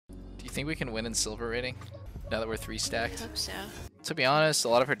You think we can win in silver rating now that we're 3 stacked? I hope so. To be honest, a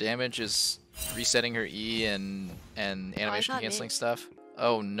lot of her damage is resetting her E and animation canceling stuff.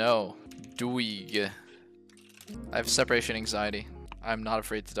 Oh no. Doig. I have separation anxiety. I'm not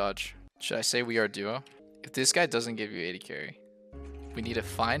afraid to dodge. Should I say we are duo? If this guy doesn't give you 80 carry, we need to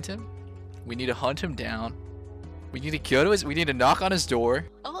find him. We need to hunt him down. We need to go to his. We need to knock on his door.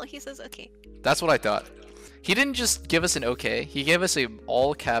 Oh, he says okay. That's what I thought. He didn't just give us an okay. He gave us a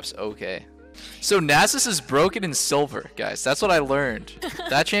all caps okay. So Nasus is broken in silver, guys. That's what I learned.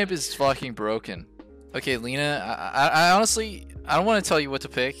 That champ is fucking broken. Okay, Leena. I honestly, I don't want to tell you what to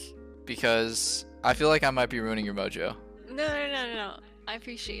pick because I feel like I might be ruining your mojo. No. I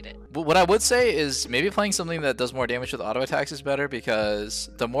appreciate it. But what I would say is maybe playing something that does more damage with auto attacks is better because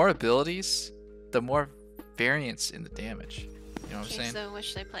the more abilities, the more variance in the damage. You know what I'm saying? So what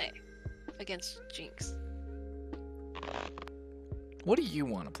should I play against Jinx? What do you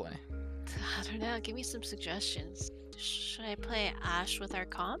want to play? I don't know. Give me some suggestions. Should I play Ashe with our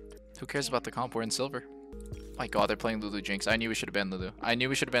comp? Who cares about the comp? We're in silver. My god, they're playing Lulu Jinx. I knew we should have been Lulu. I knew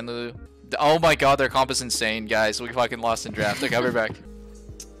we should have been Lulu. Oh my god, their comp is insane, guys. We fucking lost in draft. Okay, I'll be back.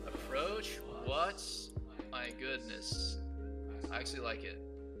 Approach? What? My goodness. I actually like it.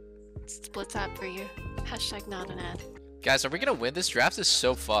 Split tap for you. Hashtag not an ad. Guys, are we gonna win? This draft is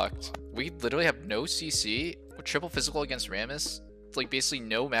so fucked. We literally have no CC. We're triple physical against Rammus. It's like basically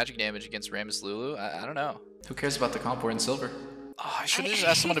no magic damage against Rammus Lulu. I don't know. Who cares about the comp? We're in silver. Oh, I should have just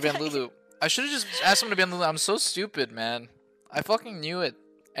asked someone to ban Lulu. I should have just asked someone to ban Lulu. I'm so stupid, man. I fucking knew it.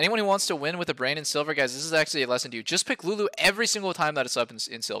 Anyone who wants to win with a brain in silver, guys, this is actually a lesson to you. Just pick Lulu every single time that it's up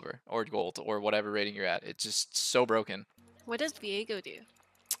in silver or gold or whatever rating you're at. It's just so broken. What does Viego do?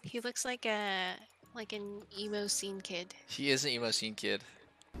 He looks like an emo scene kid. He is an emo scene kid.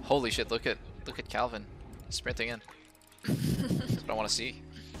 Holy shit! Look at Calvin. He's sprinting in. That's what I want to see.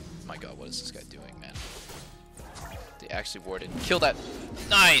 Oh my god, what is this guy doing, man? They actually warded. Kill that.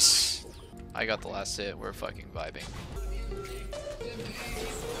 Nice! I got the last hit. We're fucking vibing.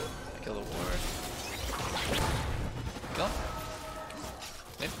 Kill the ward. Kill him.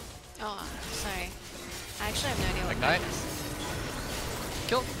 Hit. Oh, sorry. I actually have no idea what Ignite. that is.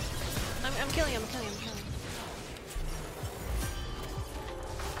 Kill him. I'm killing him.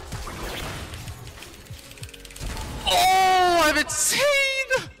 Oh, I'm insane!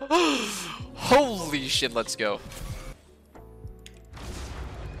 Holy shit, let's go.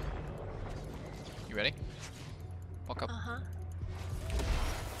 You ready? Walk up. Uh-huh.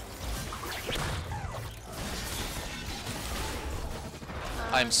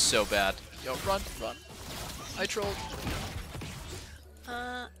 I'm so bad. Yo, run. I trolled.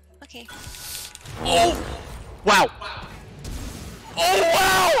 Okay. Oh! Wow! Oh,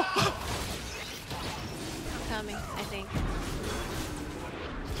 wow! I'm coming, I think.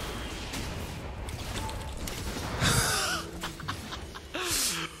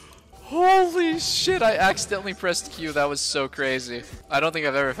 Holy shit, I accidentally pressed Q. That was so crazy. I don't think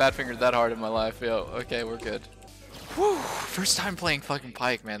I've ever fat fingered that hard in my life. Yo, okay, we're good. Whew, first time playing fucking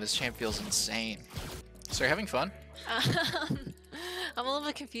Pyke, man. This champ feels insane. So you're having fun? I'm a little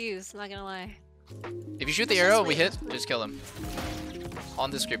bit confused, not gonna lie. If you shoot the arrow, we hit, just kill him. On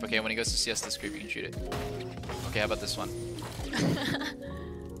this creep, okay, when he goes to CS this creep, you can shoot it. Okay, how about this one?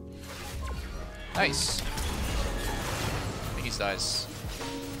 Nice. I think he dies.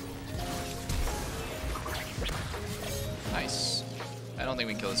 Nice. I don't think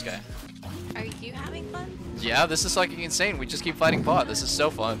we can kill this guy. Are you having fun? Yeah, this is fucking insane. We just keep fighting bot. This is so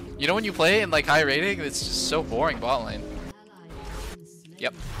fun. You know when you play in like high rating, it's just so boring bot lane.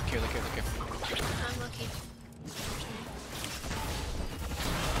 Yep. Look here. I'm lucky.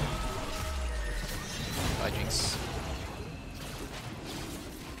 Bye, Jinx.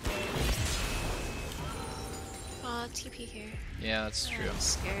 TP here. Yeah, that's true. I'm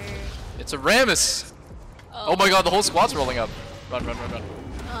scared. It's a Rammus! Oh my god, the whole squad's rolling up. Run.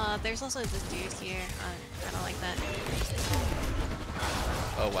 There's also this dude here. I don't like that.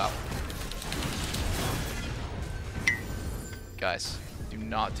 Oh wow. Guys, do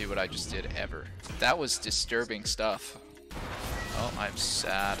not do what I just did ever. That was disturbing stuff. Oh, I'm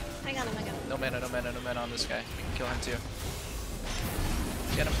sad. I got him. No mana on this guy. We can kill him too.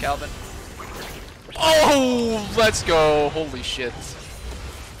 Get him, Calvin. Oh, let's go. Holy shit.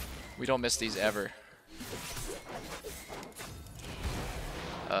 We don't miss these ever.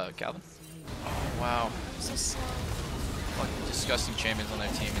 Calvin. Oh, wow. So slow. Fucking disgusting champions on their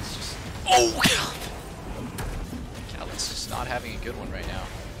team. It's just... Oh, Calvin! Calvin's just not having a good one right now.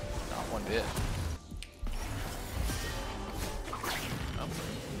 Not one bit. Oh.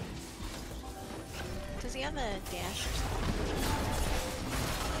 Does he have a dash or something?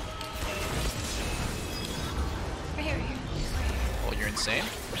 insane?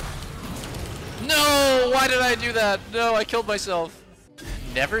 No! Why did I do that? No, I killed myself.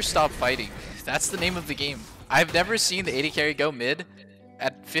 Never stop fighting. That's the name of the game. I've never seen the AD carry go mid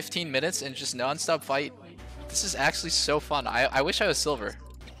at 15 minutes and just non-stop fight. This is actually so fun. I wish I was silver.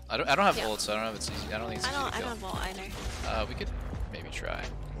 I don't have ult, so I don't know if it's easy. I don't think it's easy to kill. I don't have ult either. We could maybe try.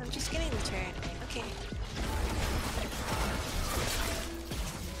 I'm just getting the turn. Okay.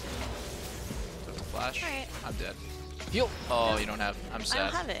 Took the flash. Alright. I'm dead. Heal. Oh, you don't have. I'm sad. I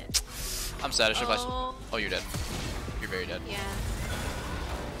don't have it. I'm sad. I should flash. Oh, you're dead. You're very dead. Yeah.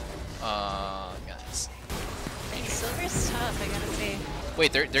 Guys. Silver's tough, I gotta say.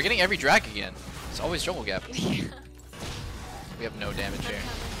 Wait, they're getting every drag again. It's always jungle gap. Yeah. We have no damage here.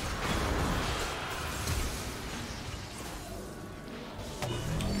 Oh,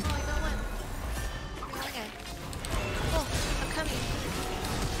 I got one. Okay. Oh, I'm coming.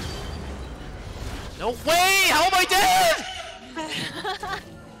 No way! How am I dead?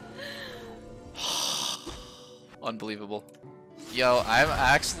 Unbelievable. Yo, I'm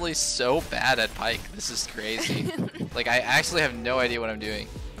actually so bad at Pike. This is crazy. Like, I actually have no idea what I'm doing.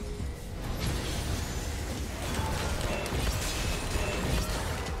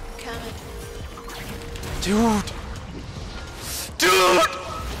 Coming. Dude! Dude!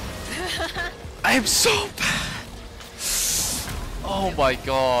 I am so bad. Oh my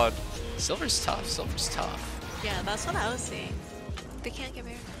god. Silver's tough. Silver's tough. Yeah, that's what I was saying. They can't get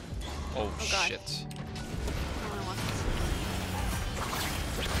married. Oh, God. shit. I wanna walk this.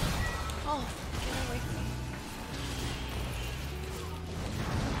 Oh, get away from me.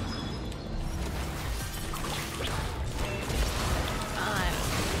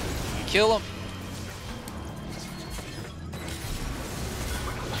 Kill him.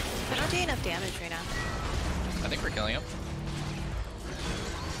 I don't do enough damage right now. I think we're killing him.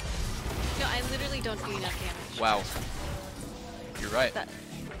 No, I literally don't do enough damage. Wow. You're right. That,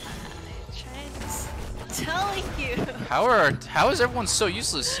 telling you. How is everyone so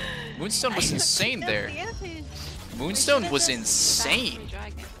useless? Moonstone was insane there. Moonstone was insane.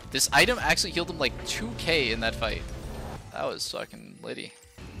 This item actually healed him like 2k in that fight. That was fucking litty.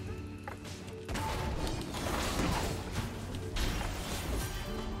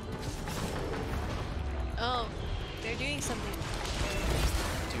 Oh, they're doing something.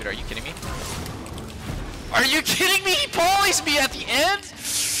 Dude, are you kidding me? Are you kidding me? He polys me at the end?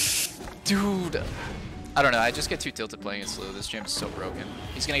 Dude. I don't know, I just get too tilted playing it slow. This champ is so broken.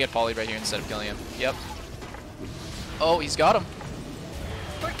 He's gonna get polyed right here instead of killing him. Yep. Oh, he's got him.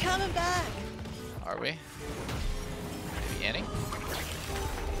 We're coming back. Are we? Maybe Annie?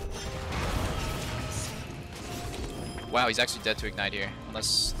 Wow, he's actually dead to ignite here.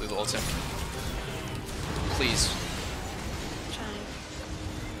 Unless Lulu ults him. Please. Trying.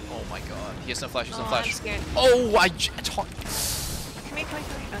 Oh my god. He has no flash, he has no I'm flash. scared. Oh, Come here.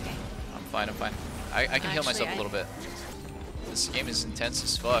 Okay. I'm fine, I'm fine. I can heal myself a little bit. This game is intense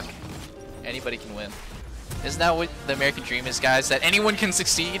as fuck. Anybody can win. Isn't that what the American dream is, guys? That anyone can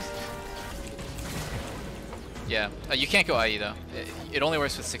succeed? Yeah. You can't go IE though. It only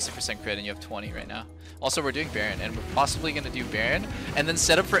works with 60% crit and you have 20 right now. Also, we're doing Baron and we're possibly going to do Baron and then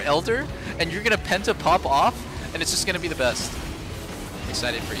set up for Elder and you're going to Penta pop off and it's just going to be the best. I'm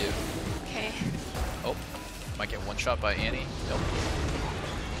excited for you. Okay. Oh, might get one shot by Annie. Nope.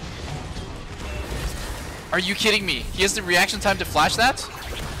 Are you kidding me? He has the reaction time to flash that?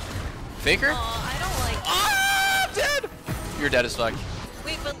 Faker? Oh, I don't like. Ah, I'm dead! You're dead as fuck.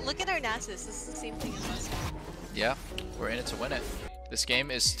 Wait, but look at our Nasus. This is the same thing as us. Yeah, we're in it to win it. This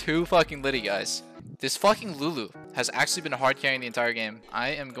game is too fucking litty, guys. This fucking Lulu has actually been hard carrying the entire game. I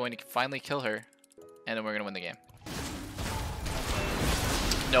am going to finally kill her, and then we're gonna win the game.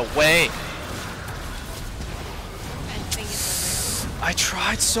 No way! I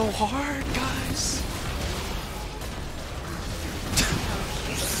tried so hard, guys.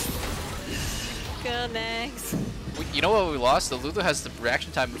 Go next. You know what we lost? The Lulu has the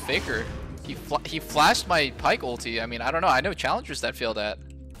reaction time of Faker. He flashed my Pike ulti. I mean, I don't know. I know challengers that failed that.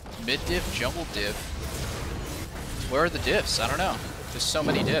 Mid diff, jungle diff. Where are the diffs? I don't know. There's so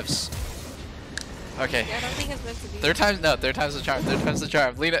many diffs. Okay. Yeah, I don't think it's meant to be. Third time's the charm. Third time's the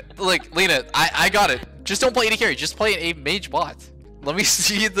charm. Leena, like Leena, I got it. Just don't play AD carry. Just play a mage bot. Let me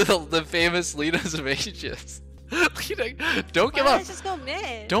see the famous Leena's mages. Leena, don't give up. Let's just go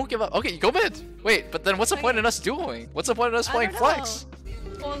mid. Don't give up. Okay, go mid. Wait, but then what's the point in us dueling? What's the point in us playing flex?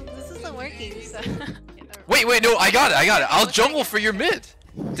 Well, this isn't working, so. Wait, no, I got it. I'll jungle for your mid.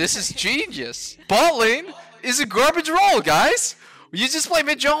 This is genius. Bot lane is a garbage roll, guys. You just play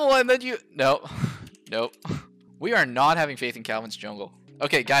mid jungle and then you... No. Nope. We are not having faith in Calvin's jungle.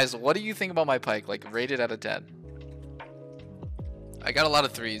 Okay, guys, what do you think about my Pike? Like, rated out of 10. I got a lot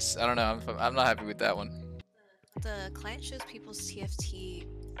of 3s. I don't know. I'm not happy with that one. The client shows people's TFT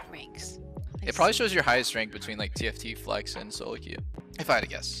ranks. It probably shows your highest rank between like TFT, Flex, and solo queue. If I had to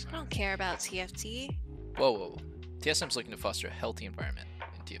guess. I don't care about TFT. Whoa, whoa, whoa. TSM's looking to foster a healthy environment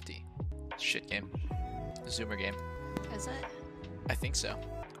in TFT. Shit game. Zoomer game. Is it? I think so.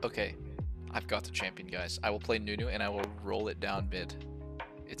 Okay. I've got the champion, guys. I will play Nunu and I will roll it down mid.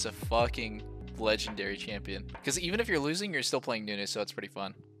 It's a fucking legendary champion. Because even if you're losing, you're still playing Nunu, so it's pretty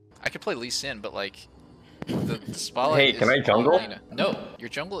fun. I could play Lee Sin, but like... The spotlight Hey, can I jungle? No, your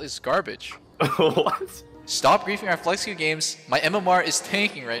jungle is garbage. What? Stop griefing our flex queue games. My MMR is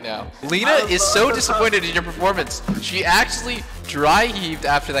tanking right now. Leena is so disappointed in your performance. She actually dry heaved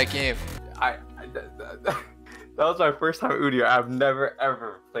after that game. That was my first time Udyr. I've never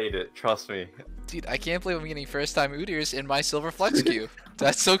ever played it. Trust me. Dude, I can't believe I'm getting first time Udyrs in my silver flex queue.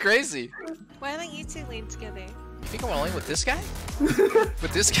 That's so crazy. Why don't you two lane together? You think I'm only with this guy?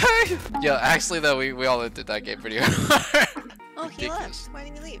 With this guy? Yeah, actually though, we all did that game pretty hard. Oh, he left. Why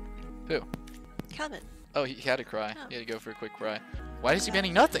didn't he leave? Who? Calvin. Oh, he had to cry. Oh. He had to go for a quick cry. Why is he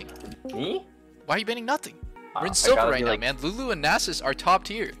banning nothing? Me? Why are you banning nothing? We're in silver right now, man. Lulu and Nasus are top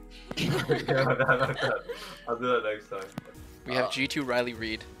tier. I'll do that next time. We have G2 Riley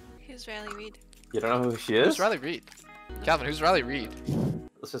Reid. Who's Riley Reid? You don't know who she is? Who's Riley Reid? Calvin, who's Riley Reid?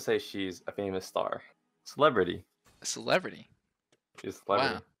 Let's just say she's a famous star. Celebrity. A celebrity. She's a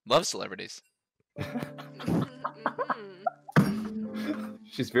celebrity. Wow. Love celebrities.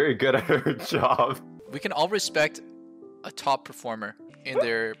 She's very good at her job. We can all respect a top performer in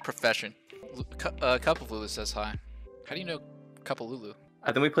their profession. Cup of Lulu says hi. How do you know Cup of Lulu?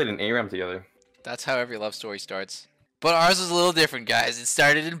 I think we played an ARAM together. That's how every love story starts. But ours was a little different, guys. It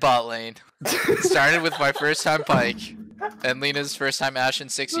started in bot lane. It started with my first time Pyke. And Leena's first time Ashe in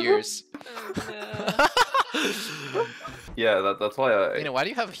 6 years. Yeah, that's why I... Leena, why do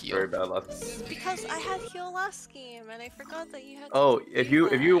you have a heal? Very bad last. Because I had heal last game and I forgot that you had. Oh, if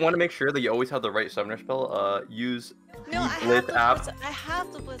you want to make sure that you always have the right summoner spell, use No, I Blitz have app. I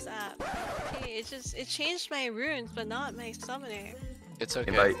have the Blitz app. Okay, it changed my runes, but not my summoner. It's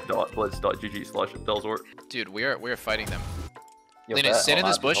okay. Invite.blitz.gg/Delzort. Dude, we're fighting them. Yo, Leena, sit in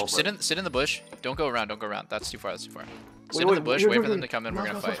this bush. Delzort. Sit in the bush. Don't go around. Don't go around. That's too far. That's too far. Sit Wait, in the bush. Wait for them to come in. We're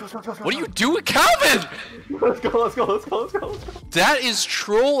gonna fight. What are you doing, Calvin? Let's go. That is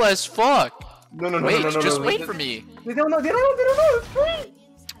troll as fuck. No. Wait, just wait for me. They don't know. It's free.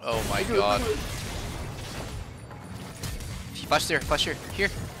 Oh my god. Flash there. Flash here. Here.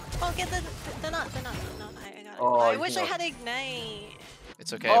 Oh, get they're not. No, I got it. Oh, I you wish I cannot- had ignite.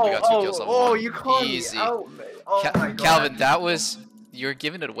 It's okay. We got 2 kills level 1. you called Easy. me out, man. Oh my god. Calvin, that was... You're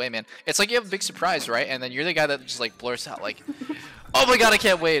giving it away, man. It's like you have a big surprise, right? And then you're the guy that just like blurs out like, oh my god, I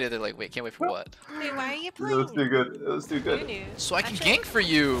can't wait. And they're like, wait, can't wait for what? Wait, why are you It playing? was too good. It was too good. Nunu? So I can Actually- gank for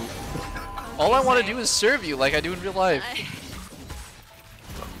you. All I want to do is serve you like I do in real life.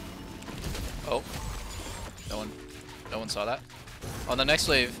 Oh. No one saw that. On the next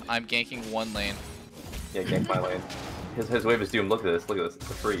wave, I'm ganking 1 lane. Yeah, gank my lane. His wave is doomed. Look at this. It's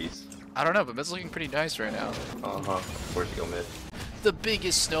a freeze. I don't know, but mid's looking pretty nice right now. Where'd you go mid? The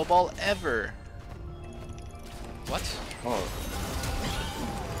biggest snowball ever. What? Oh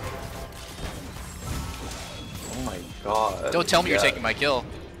my god. Don't tell me you're Yeah. taking my kill.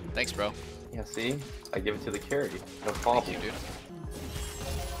 Thanks, bro. Yeah, see? I give it to the carry. No Thank problem. you, dude.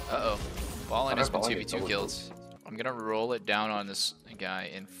 Uh-oh. Ballin has been Ballin 2v2 is kills. I'm gonna roll it down on this guy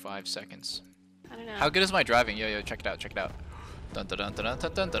in 5 seconds. I don't know. How good is my driving? Yo, check it out. Yo, Ivan's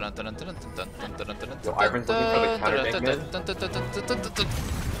looking for the counter gank mid.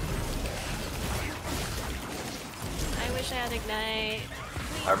 I wish I had ignite.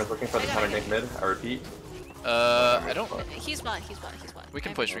 Ivan's looking for the counter gank mid. I repeat. I don't... He's bot. We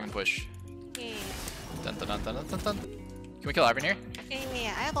can push. Yeah. Can we kill Ivan here?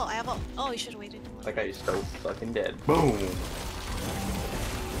 Yeah, I have ult. Oh, you should have waited. That guy is so fucking dead. Boom!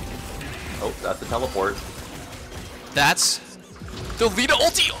 Oh, that's a teleport. That's the Leena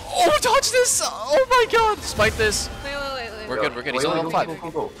ulti. Oh, dodge this! Oh my god! Spike this. Wait. We're good. He's Wait, only level 5.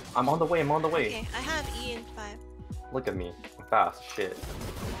 Go. I'm on the way. Okay, I have E in 5. Look at me. I'm fast. Shit.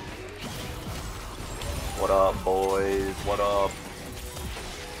 What up, boys? What up?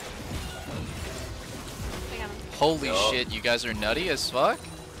 I got him. Holy Yup. shit, you guys are nutty as fuck.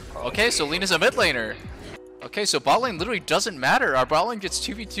 Okay, so Leena's a mid laner. Okay, so bot lane literally doesn't matter. Our bot lane gets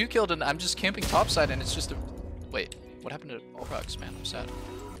 2v2 killed and I'm just camping topside and it's just a... Wait, what happened to Orox, man? I'm sad.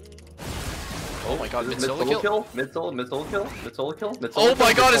 Oh my god, mid solo kill? Mid solo kill? Oh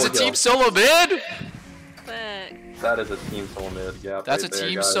my god, is it team solo mid? But That is a team solo mid gap. That's right a there,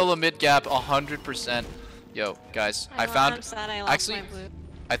 team guys. solo mid gap 100%. Yo, guys, I know, found. I'm sad I lost Actually, my blue.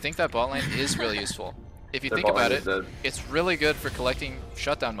 I think that bot lane is really useful. If you Their think bot about lane it, is dead. it's really good for collecting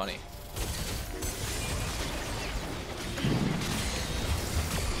shutdown money.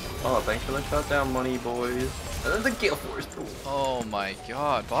 Oh, thanks for the shutdown money, boys. And then the Gale Force. Oh my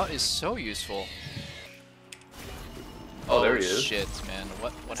god, bot is so useful. Oh, there he is. Shit, man.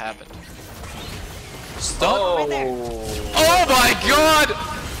 What happened? Stun? Oh, Right there. Oh my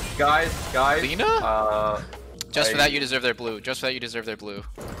god! guys. Leena? Just for that, you deserve their blue. Just for that, you deserve their blue.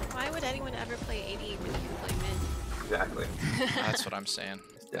 Why would anyone ever play AD when you can play mid? Exactly. That's what I'm saying.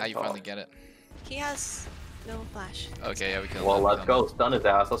 Now you finally get it. He has no flash. Okay, yeah, we killed Well, him. let's go. Stun his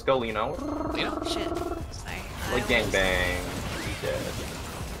ass. Let's go, Leena. Leena? Shit. Sorry. Like gangbang. He's dead.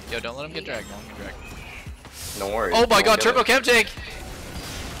 Yo, don't let him get dragged. Don't let him get dragged. No worries. Oh my Don't god, get turbo it. chem tank!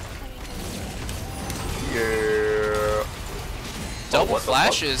 Yeah. Double what the fuck?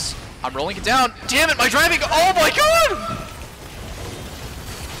 flashes. I'm rolling it down. Damn it, my driving. Oh my god!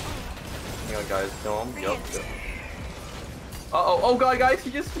 Hang on, guys. Kill him. Bring Yep. it. Oh god, guys. He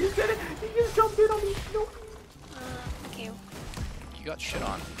just did it. He just jumped in on me. No. Okay. You got shit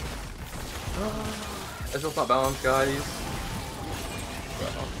on. That's just not balanced, guys.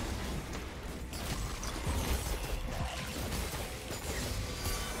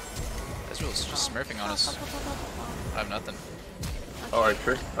 Ezreal's just smurfing on us. I have nothing. Oh, our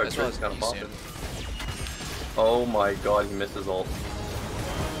trick That's what is kind of I was popping. Oh my god, he missed his ult.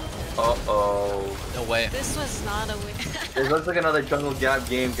 Uh-oh. No way. This was not a win. This looks like another jungle gap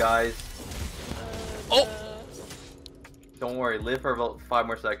game, guys. Oh! Don't worry, live for about 5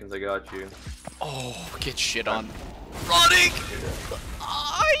 more seconds, I got you. Oh, get shit on. Running!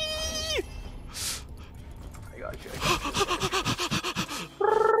 Aye! I got you.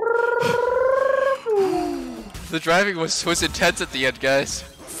 The driving was intense at the end, guys.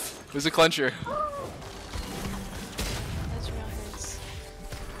 It was a clincher. That's real hurts.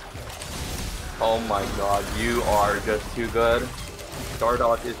 Oh my god, you are just too good.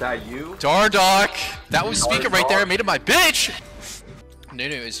 Stardog, is that you? Dardock! That was speaking right there. I Dardock. made it my bitch!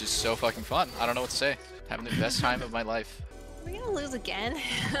 Nunu is just so fucking fun. I don't know what to say. Having the best time of my life. We're gonna lose again.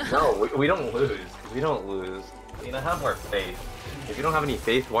 No, we don't lose. We don't lose. You know, have more faith. If you don't have any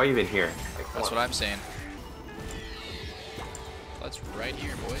faith, why are you even here? Like, come That's on. what I'm saying. That's right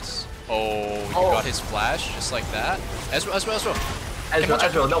here, boys. Oh, you Oh. got his flash just like that. Ezreal. Ezreal, Hey, watch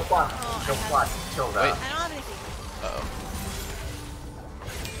out. Ezreal, no flash. Oh, No I have- flash. Kill that. I don't have anything. Uh-oh.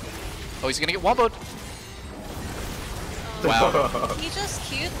 Oh, he's gonna get womboed. Wow. He just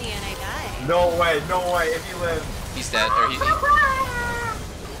cued me and I died. No way, if you live. He's dead. Or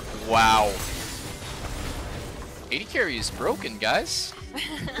wow. 80 carry is broken, guys.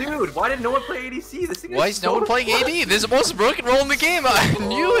 Dude, why did no one play ADC? This thing Why is is no so one playing fun. AD? This is the most broken role in the game. I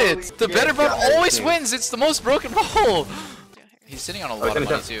knew Holy it. The shit, better buff guys. always wins. It's the most broken role. He's sitting on a lot he's of gonna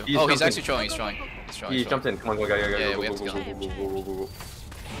money too. jump. He's Oh, he's jumping. actually trolling. He's trolling. He's trolling. He He's jumped trolling. in. Come on, go, go, go, Yeah, go, we have go, to go, kill go, him. go, go, go, go.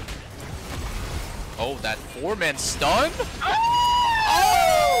 Oh, that 4-man stun.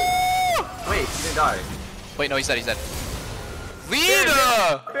 Oh! Wait, he didn't die. Wait, no, he's dead. He's dead.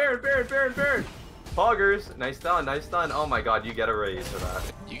 Leena! Baron. Poggers, nice stun. Oh my god, you get a raise for that.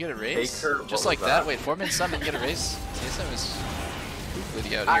 You get a raise? Take her- what Just was like that? that? Wait, 4-man stun and you get a raise? TSM is with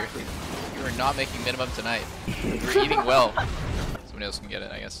you out here. Actually, You are not making minimum tonight. You're eating well. Somebody else can get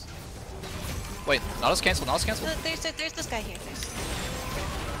it, I guess. Wait, Nautilus cancel. There's this guy here.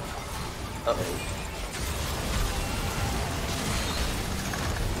 uh-oh.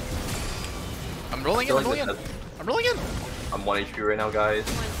 I'm rolling in. I'm rolling in. I'm 1 HP right now, guys.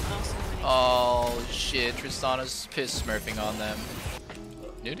 Oh shit, Tristana's piss smurfing on them.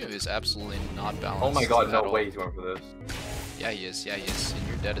 Nunu is absolutely not balanced. Oh my god, at no all. way he's going for this. Yeah, he is. And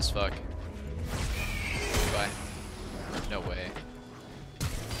you're dead as fuck. Goodbye. No way.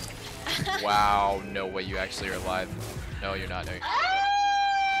 Wow, no way you actually are alive. No, you're not. No,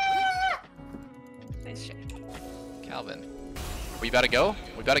 Nice shit. Calvin. We about to go?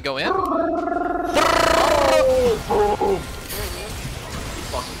 We about to go in? Oh, boom! He's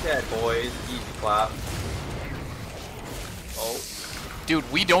fucking dead, boys. Easy clap. Oh. Dude,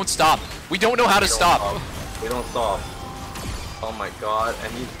 we don't stop. We don't know how to stop. We don't stop. Oh my god,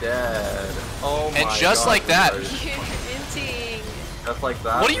 and he's dead. Oh my god. And just like that. You're inting. Just like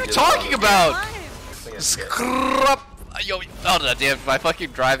that. What are you he just talking got- about? This thing is Scrap. Yo, oh no, damn, my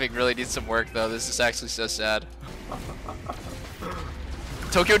fucking driving really needs some work though. This is actually so sad.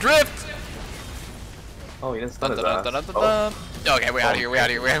 Tokyo Drift! Oh, he didn't stun his ass. Dun-dun-dun-dun-dun-dun. Okay, we're out of here, we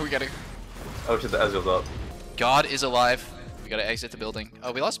gotta... Oh shit, the Ezreal's up. God is alive. We gotta exit the building.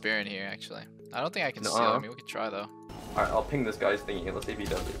 Oh, we lost Baron here, actually. I don't think I can steal. I mean, we could try, though. Alright, I'll ping this guy's thingy. Let's see if he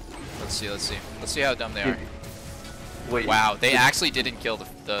does it. Let's see. Let's see how dumb they are. Wait. Wow, they actually didn't kill the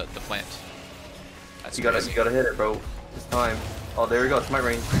plant. That's You crazy. gotta hit it, bro. This time. Oh, there we go. It's my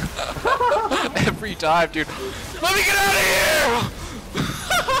range. Every time, dude. Let me get out of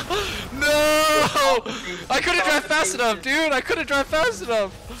here! No! I couldn't drive fast enough, dude. I couldn't drive fast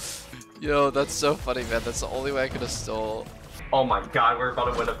enough. Yo, that's so funny, man. That's the only way I could have stole. Oh my god, we're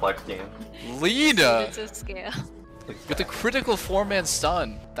about to win a flex game. Leena! It's a scale. With a critical 4-man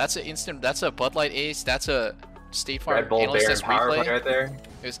stun. That's an instant. That's a Bud Light ace. That's a State Farm Red Bull analyst Bear test power play replay. right there.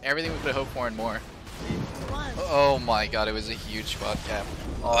 It was everything we could have hoped for and more. One. Oh my god, it was a huge spot cap.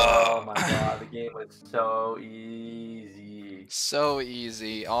 Oh my god, the game was so easy. So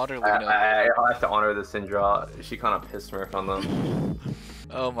easy. Honor Leena. I'll have to honor the Syndra. She kind of pissed Smurf on them.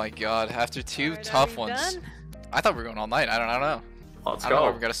 Oh my god, after two Alright, tough are we ones. done? I thought we were going all night. I don't know. Let's I don't know go.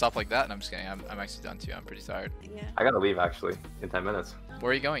 if we're gonna stop like that, and I'm just kidding. I'm actually done too. I'm pretty tired. Yeah. I gotta leave actually in 10 minutes.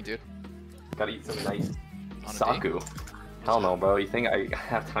 Where are you going, dude? Gotta eat some nice On a saku. Hell no, bro. You think I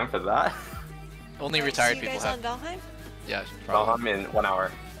have time for that? Only Alright, retired see you people guys have. on Valheim? Yeah, Well, probably. I'm in 1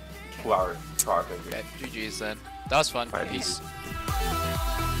 hour. 2 hours. 2 hours. Okay, GG's then. That was fun. Alright, Peace. GG.